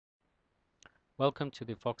Welcome to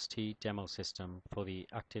the FoxT demo system for the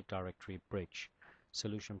Active Directory Bridge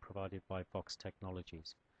solution provided by Fox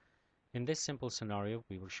Technologies. In this simple scenario,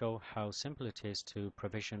 we will show how simple it is to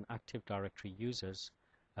provision Active Directory users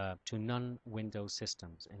to non-Windows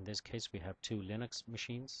systems. In this case, we have two Linux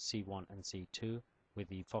machines, C1 and C2, with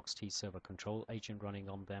the FoxT ServerControl agent running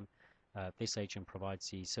on them. This agent provides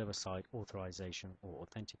the server-side authorization or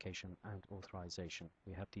authentication and authorization.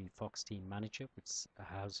 We have the FoxT Manager, which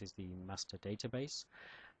houses the master database,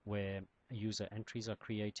 where user entries are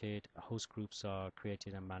created, host groups are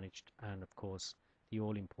created and managed, and of course, the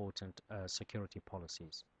all-important security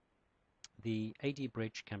policies. The AD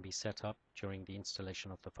bridge can be set up during the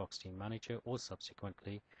installation of the FoxT Manager or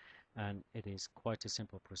subsequently, and it is quite a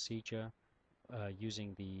simple procedure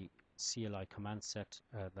using the CLI command set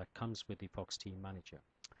that comes with the FoxT Manager.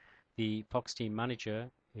 The FoxT Manager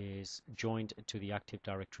is joined to the Active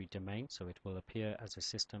Directory domain, so it will appear as a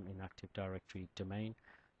system in Active Directory domain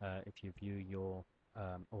if you view your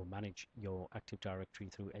or manage your Active Directory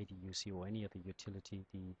through ADUC or any other utility.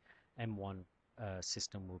 The M1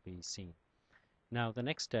 system will be seen. Now the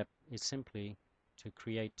next step is simply to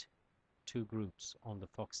create two groups on the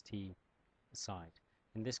FoxT side.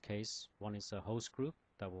 In this case, one is a host group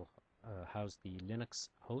that will house the Linux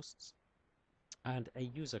hosts, and a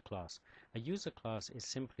user class. A user class is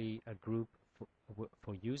simply a group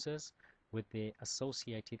for users with the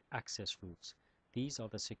associated access routes. These are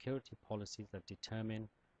the security policies that determine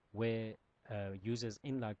where users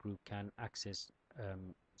in that group can access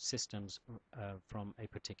systems from a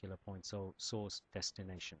particular point, so source,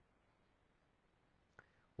 destination.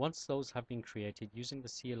 Once those have been created using the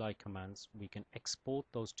CLI commands, we can export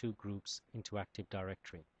those two groups into Active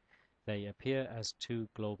Directory. They appear as two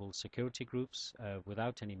global security groups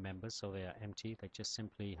without any members, so they are empty. They just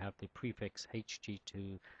simply have the prefix HG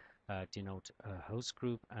to denote a host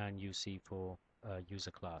group and UC for user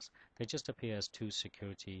class. They just appear as two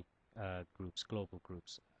security groups, global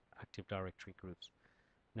groups, Active Directory groups.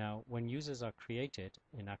 Now, when users are created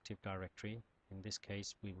in Active Directory, in this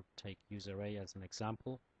case, we will take user A as an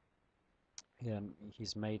example.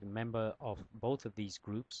 He's made a member of both of these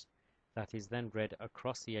groups. That is then read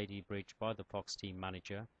across the AD bridge by the FoxT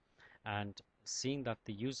Manager, and seeing that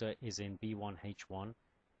the user is in B1H1,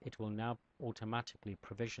 it will now automatically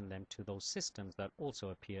provision them to those systems that also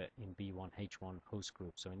appear in B1H1 host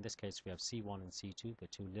group. So in this case, we have C1 and C2, the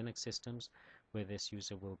two Linux systems, where this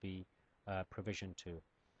user will be provisioned to.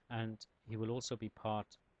 And he will also be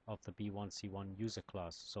part of the B1C1 user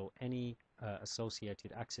class. So any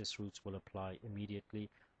associated access routes will apply immediately,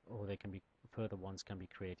 or they can be further ones can be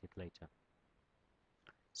created later.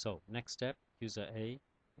 So next step, user A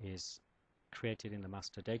is created in the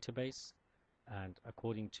master database, and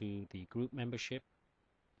according to the group membership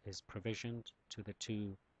is provisioned to the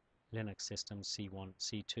two Linux systems C1,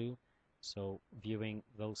 C2. So viewing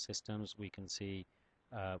those systems, we can see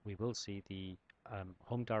we will see the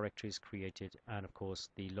home directories created, and of course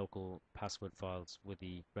the local password files with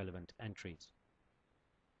the relevant entries.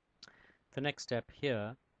 The next step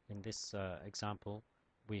here in this example,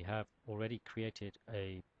 we have already created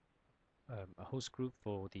a host group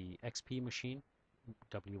for the XP machine,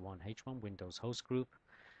 W1H1 Windows host group,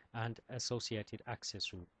 and associated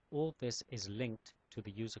access route. All this is linked to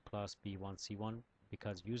the user class B1C1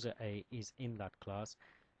 because user A is in that class,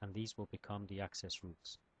 and these will become the access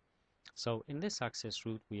routes. So in this access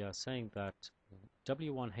route, we are saying that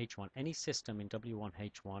W1H1, any system in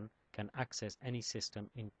W1H1 can access any system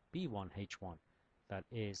in B1H1. That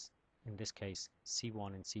is, in this case,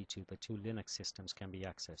 C1 and C2, the two Linux systems can be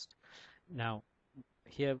accessed. Now,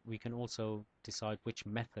 here we can also decide which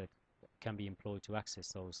method can be employed to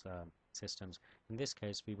access those systems. In this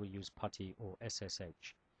case, we will use PuTTY or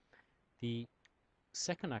SSH. The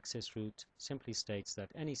second access route simply states that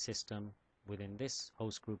any system within this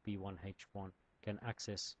host group B1H1 can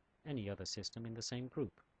access any other system in the same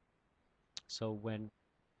group. So when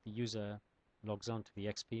the user logs on to the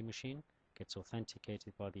XP machine, gets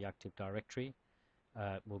authenticated by the Active Directory,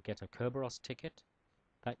 will get a Kerberos ticket.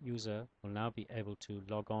 That user will now be able to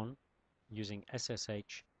log on using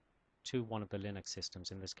SSH to one of the Linux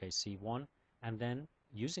systems, in this case C1, and then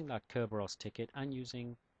using that Kerberos ticket and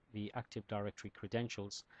using the Active Directory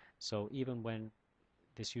credentials. So even when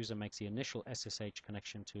this user makes the initial SSH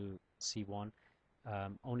connection to C1,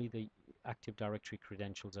 only the Active Directory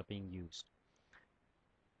credentials are being used.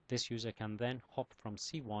 This user can then hop from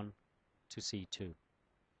C1 to C2.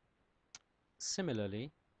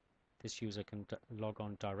 Similarly, this user can log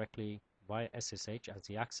on directly via SSH as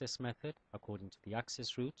the access method according to the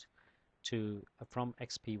access route to from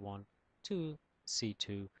XP1 to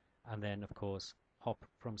C2, and then of course hop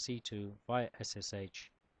from C2 via SSH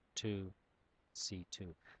to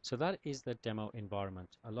C2. So that is the demo environment.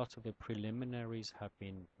 A lot of the preliminaries have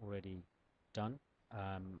been already done,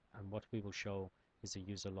 and what we will show is a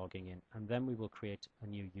user logging in, and then we will create a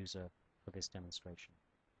new user for this demonstration.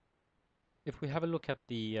 If we have a look at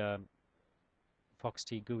the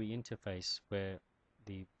FoxT GUI interface, where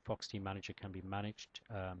the FoxT manager can be managed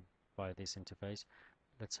via this interface,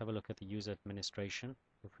 let's have a look at the user administration.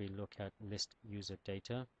 If we look at list user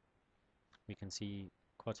data, we can see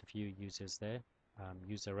quite a few users there.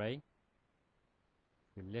 User A,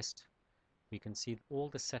 we list, we can see all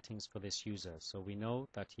the settings for this user. So we know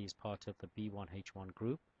that he is part of the B1H1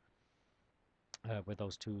 group, where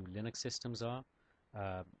those two Linux systems are.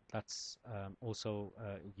 That's also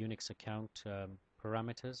Unix account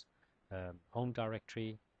parameters, home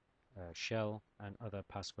directory, shell, and other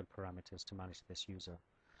password parameters to manage this user.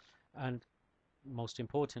 And most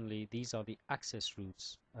importantly, these are the access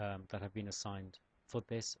routes that have been assigned for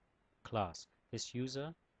this class. This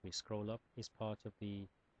user, we scroll up, is part of the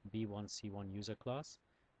B1C1 user class,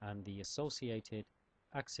 and the associated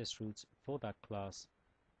access routes for that class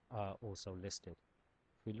are also listed.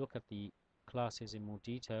 If we look at the classes in more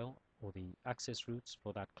detail, or the access routes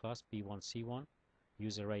for that class, B1C1,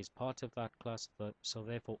 user A is part of that class, so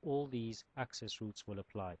therefore all these access routes will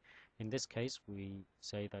apply. In this case, we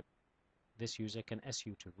say that this user can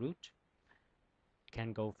SU to root,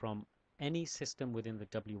 can go from any system within the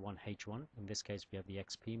W1H1, in this case we have the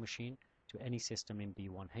XP machine, to any system in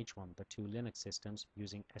B1H1, the two Linux systems,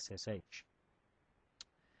 using SSH.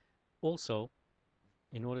 Also,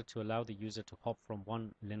 in order to allow the user to hop from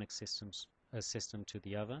one Linux system to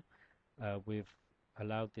the other, we've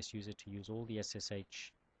allowed this user to use all the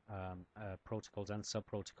SSH protocols and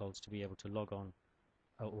sub-protocols to be able to log on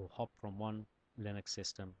or hop from one Linux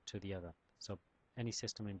system to the other. So any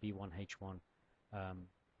system in B1H1,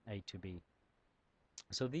 A to B.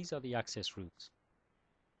 So these are the access routes.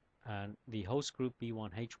 And the host group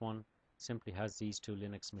B1H1 simply has these two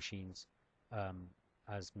Linux machines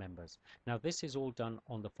as members. Now this is all done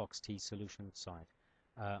on the FoxT solution side.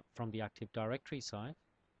 From the Active Directory side,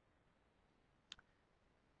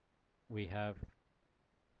 we have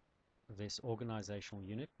this organizational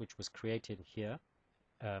unit which was created here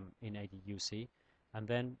in ADUC, and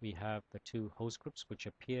then we have the two host groups which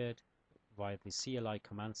appeared via the CLI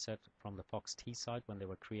command set from the FoxT side when they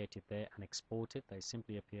were created there and exported. They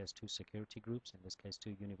simply appear as two security groups, in this case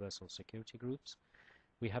two universal security groups.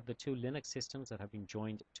 We have the two Linux systems that have been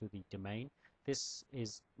joined to the domain. This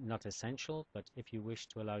is not essential, but if you wish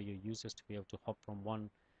to allow your users to be able to hop from one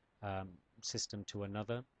system to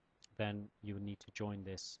another, then you need to join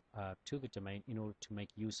this to the domain in order to make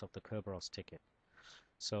use of the Kerberos ticket.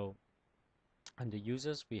 So under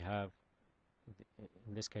users, we have,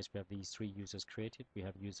 in this case, we have these three users created. We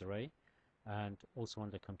have user A, and also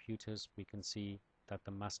under computers, we can see that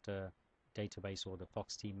the master database or the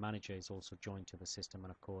FoxT manager is also joined to the system,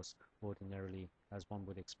 and of course, ordinarily, as one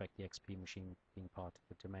would expect, the XP machine being part of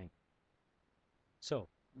the domain. So,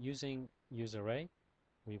 using user A,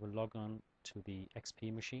 we will log on to the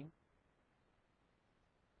XP machine.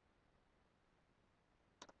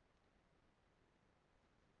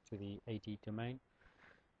 To the AD domain,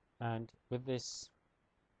 and with this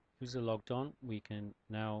user logged on, we can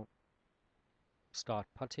now start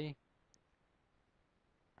PuTTY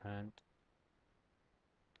and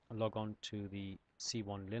log on to the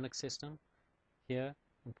C1 Linux system. Here,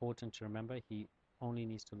 important to remember, he only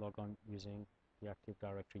needs to log on using the Active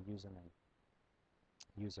Directory username.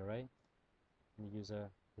 User A, and the user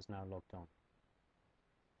is now logged on.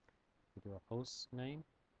 We do a host name.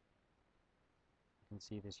 You can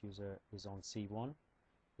see this user is on C1.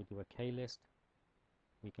 We do a K-list.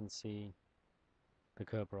 We can see the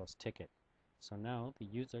Kerberos ticket. So now the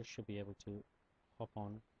user should be able to hop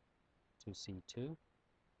on to C2.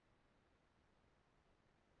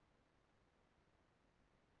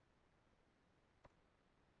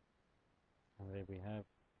 And there we have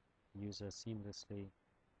user seamlessly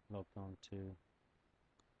logged on to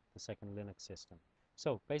the second Linux system.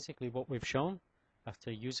 So basically what we've shown, after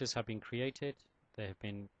users have been created, they have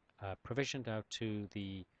been provisioned out to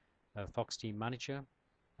the FoxT manager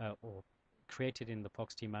or created in the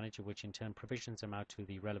FoxT manager, which in turn provisions them out to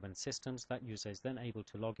the relevant systems. That user is then able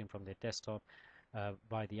to log in from their desktop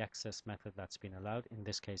by the access method that's been allowed, in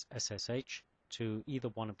this case SSH, to either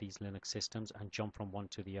one of these Linux systems and jump from one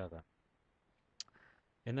to the other.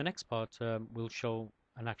 In the next part, we'll show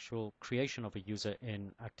an actual creation of a user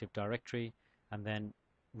in Active Directory and then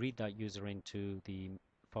read that user into the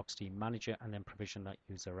FoxT manager and then provision that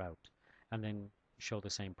user out, and then show the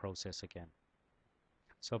same process again.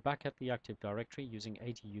 So back at the Active Directory using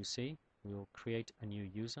ADUC, we will create a new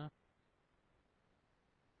user.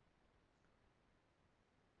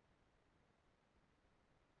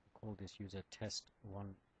 Call this user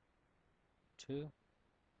test12, test12,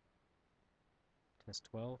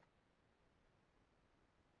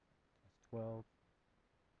 test12,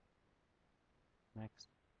 next.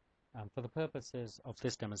 For the purposes of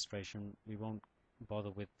this demonstration, we won't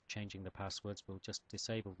bother with changing the passwords. We'll just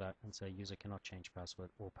disable that and say user cannot change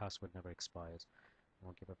password or password never expires.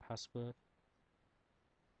 We'll give a password.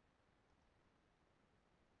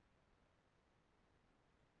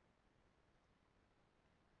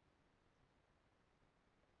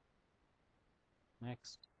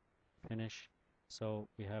 Next, finish. So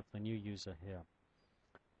we have the new user here.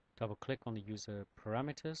 Double click on the user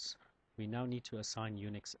parameters. We now need to assign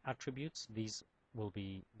Unix attributes. These will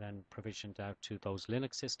be then provisioned out to those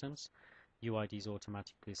Linux systems. UID is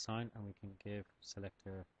automatically assigned, and we can give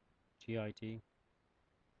selector GID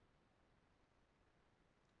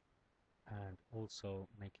and also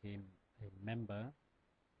make him a member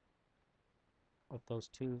of those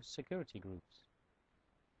two security groups.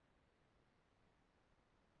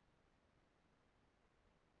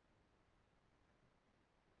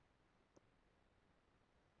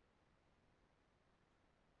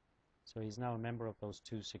 So he's now a member of those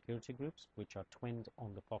two security groups, which are twinned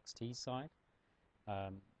on the FoxT side,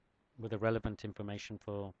 with the relevant information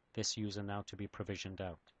for this user now to be provisioned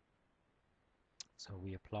out. So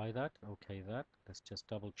we apply that, okay that. Let's just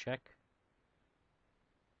double check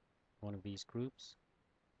one of these groups.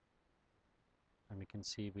 And we can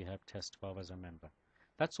see we have test12 as a member.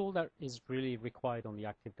 That's all that is really required on the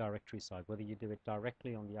Active Directory side, whether you do it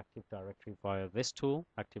directly on the Active Directory via this tool,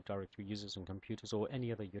 Active Directory Users and Computers, or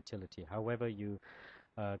any other utility. However you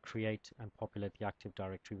create and populate the Active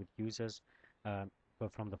Directory with users,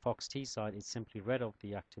 but from the FoxT side, it's simply read of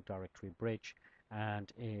the Active Directory bridge,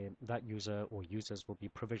 and that user or users will be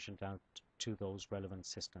provisioned out to those relevant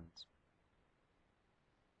systems.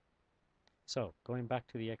 So going back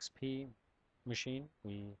to the XP machine,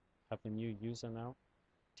 we have the new user now,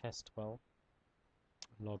 test12,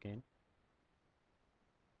 log in.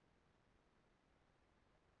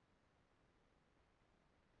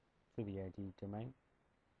 To the AD domain.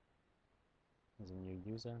 There's a new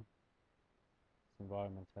user. This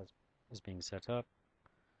environment is being set up.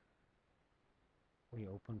 We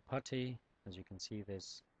open PuTTY. As you can see,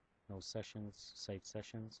 there's no sessions, saved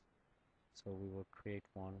sessions. So we will create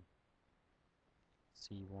one,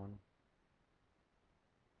 C1,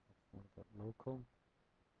 local.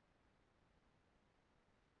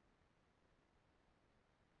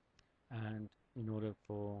 And in order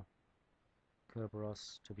for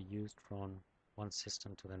Kerberos to be used from one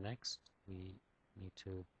system to the next, we need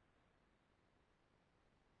to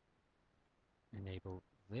enable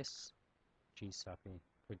this GSAPI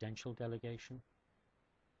credential delegation.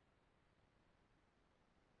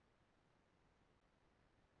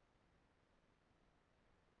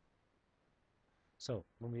 So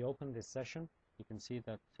when we open this session, you can see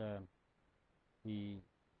that the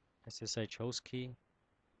SSH host key,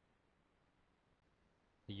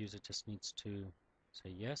 the user just needs to say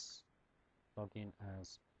yes, log in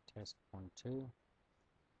as test12,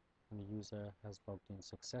 and the user has logged in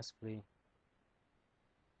successfully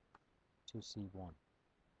to C1.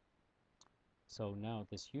 So now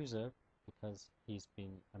this user, because he's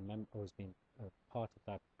been a member, or has been a part of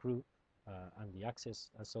that group, and the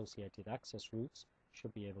associated access routes,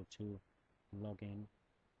 should be able to log in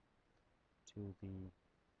to the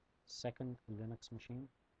second Linux machine.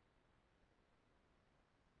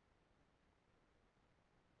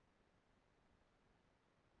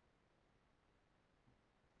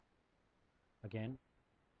 Again,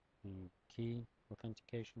 the key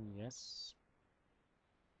authentication, yes,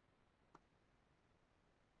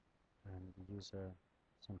 and the user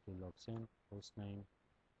simply logs in, hostname.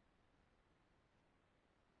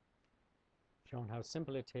 Shown how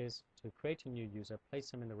simple it is to create a new user,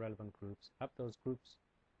 place them in the relevant groups, have those groups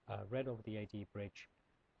read over the AD bridge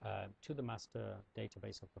to the master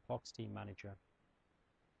database of the FoxT manager,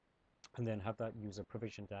 and then have that user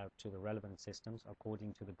provisioned out to the relevant systems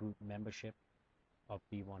according to the group membership of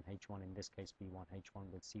B1H1, in this case B1H1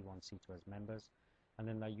 with C1, C2 as members, and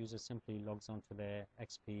then that user simply logs onto their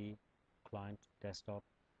XP client desktop,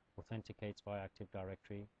 authenticates via Active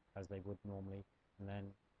Directory as they would normally, and then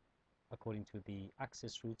according to the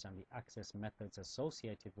access routes and the access methods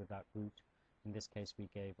associated with that route. In this case, we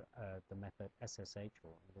gave the method SSH,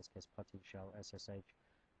 or in this case PuTTY shell SSH,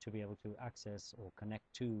 to be able to access or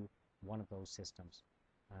connect to one of those systems.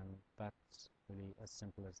 And that's really as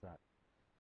simple as that.